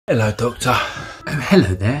Hello, Doctor. Oh,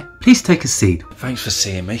 hello there. Please take a seat. Thanks for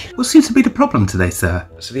seeing me. What seems to be the problem today, sir?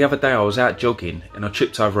 So the other day I was out jogging and I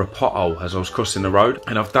tripped over a pothole as I was crossing the road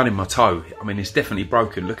and I've done in my toe. I mean, it's definitely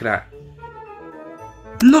broken. Look at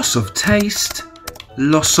that. Loss of taste.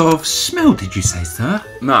 Loss of smell, did you say, sir?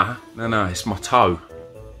 No, it's my toe.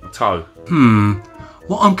 My toe.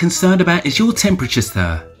 What I'm concerned about is your temperature,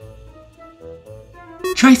 sir.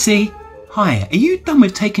 Tracy, hi. Are you done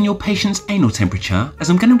with taking your patient's anal temperature? As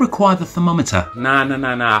I'm going to require the thermometer. Nah.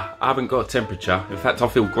 I haven't got a temperature. In fact, I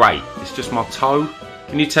feel great. It's just my toe.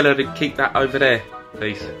 Can you tell her to keep that over there,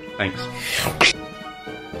 please? Thanks.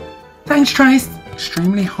 Thanks, Trace.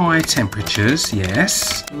 Extremely high temperatures,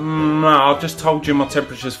 yes. No, I just told you my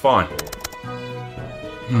temperature's fine.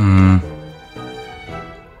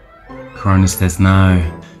 Coroner says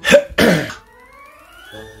no.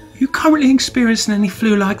 You currently experiencing any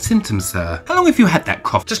flu-like symptoms, sir? How long have you had that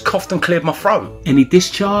cough? Just coughed and cleared my throat. Any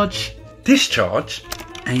discharge? Discharge?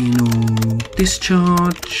 Anal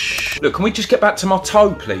discharge? Look, can we just get back to my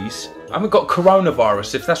toe, please? I haven't got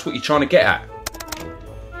coronavirus, if that's what you're trying to get at.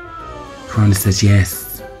 Coroner says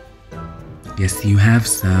yes. Yes, you have,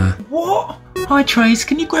 sir. What? Hi, Trace.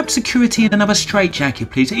 Can you grab security and another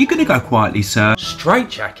straitjacket, please? Are you going to go quietly, sir?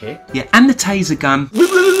 Straitjacket? Yeah, and the taser gun.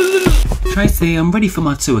 Tracy, I'm ready for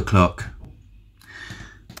my 2 o'clock.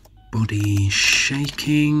 Body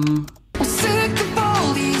shaking. I'm sick of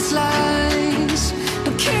all these lies.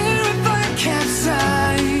 Don't care if I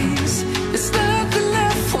capsize. There's nothing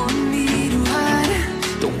left for me to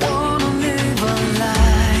hide. Don't wanna live a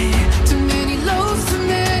lie. Too many lows, too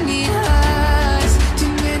many highs.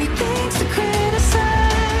 Too many things to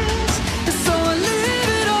criticize. And so I leave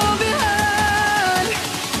it all behind.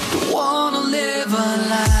 Don't wanna live a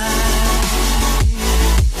lie.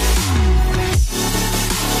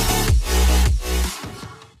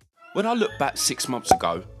 When I look back 6 months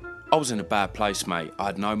ago, I was in a bad place, mate. I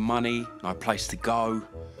had no money, no place to go,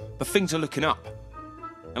 but things are looking up.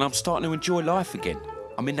 And I'm starting to enjoy life again.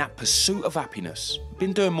 I'm in that pursuit of happiness.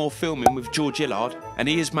 Been doing more filming with George Hillard, and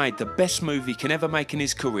he has made the best move he can ever make in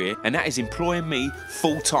his career, and that is employing me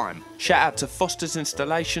full time. Shout out to Foster's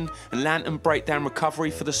Installation and Lantern Breakdown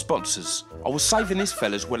Recovery for the sponsors. I was saving this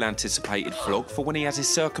fella's well-anticipated vlog for when he has his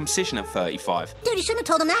circumcision at 35. Dude, you shouldn't have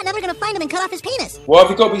told him that. Now they're gonna find him and cut off his penis. Why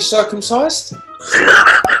have you got to be circumcised?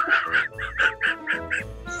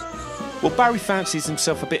 Well, Barry fancies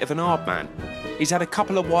himself a bit of an hard man. He's had a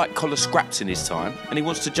couple of white-collar scraps in his time, and he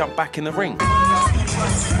wants to jump back in the ring.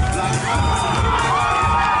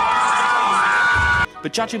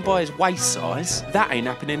 But judging by his waist size, that ain't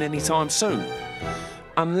happening anytime soon.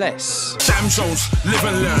 Unless... Sam Jones, Live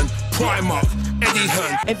and Learn, Primark, Eddie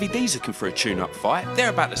Hearn. Every D's looking for a tune-up fight. They're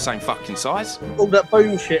about the same fucking size. All that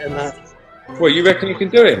boom shit and that. Well, you reckon you can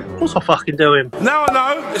do him? Of course I fucking do him. Now I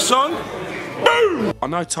know, it's on. Boom! I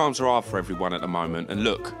know times are hard for everyone at the moment, and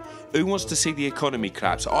look, who wants to see the economy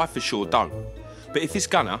collapse? I for sure don't. But if it's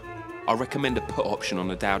gonna, I recommend a put option on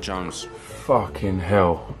the Dow Jones. Fucking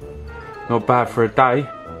hell. Not bad for a day.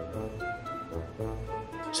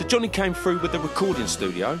 So Johnny came through with the recording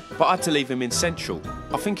studio, but I had to leave him in Central.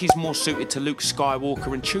 I think he's more suited to Luke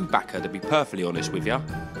Skywalker and Chewbacca, to be perfectly honest with you.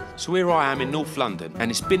 So here I am in North London, and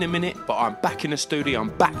it's been a minute, but I'm back in the studio,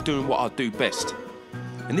 I'm back doing what I do best.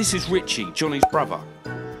 And this is Richie, Johnny's brother.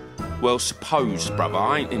 Well, supposed brother,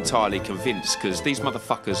 I ain't entirely convinced, because these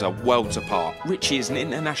motherfuckers are worlds apart. Richie is an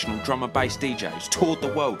international drum and bass DJ who's toured the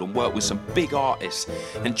world and worked with some big artists.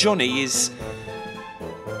 And Johnny is...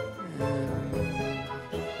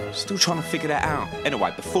 still trying to figure that out.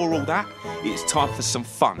 Anyway, before all that, it's time for some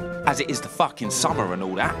fun. As it is the fucking summer and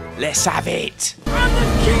all that, let's have it! I'm the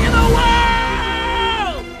king of the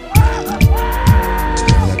world!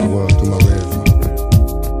 Let the world through my rearview.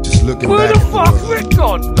 Just looking Where back the fuck Rick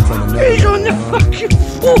gone? He's on the fucking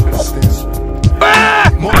floor!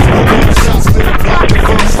 Ah! Multiple shots to the block, the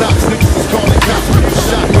phone stops, niggas was calling cops when you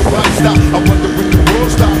shot, nobody stopped. I wonder when the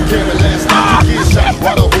world stopped, caring last night you get shot,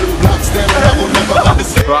 while the whole block standing, I will never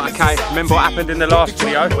understand. Right, okay, remember what happened in the last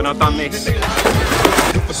video when I done this?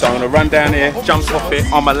 So I'm gonna run down here, jump off it,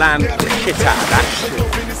 I'ma land the shit out of that shit.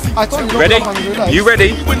 I thought you Ready? You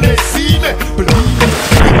ready? When they see me,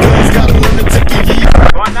 gotta learn to take it easy.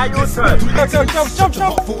 Right, now your turn. Go,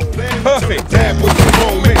 jump. Perfect.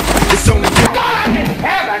 It's only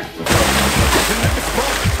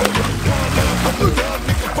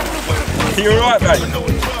You alright, mate?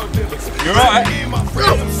 You alright?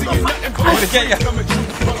 I'm gonna get you.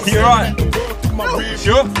 You alright?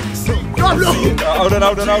 Sure? Hold on.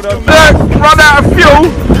 Run out of fuel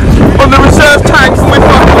on the reserve tank and we're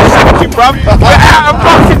fucking sinking, bruv. We're out of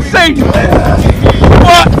fucking sea.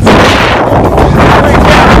 What?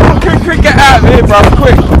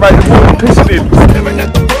 him. Staring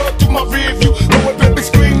at the world through my rear view. Going baby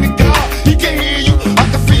scream to God, he can hear you. I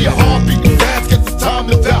can feel your heart beating fast, get the time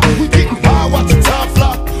to die. We getting high, watching time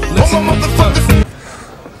fly. All my motherfuckers.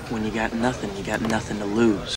 When you got nothing to lose.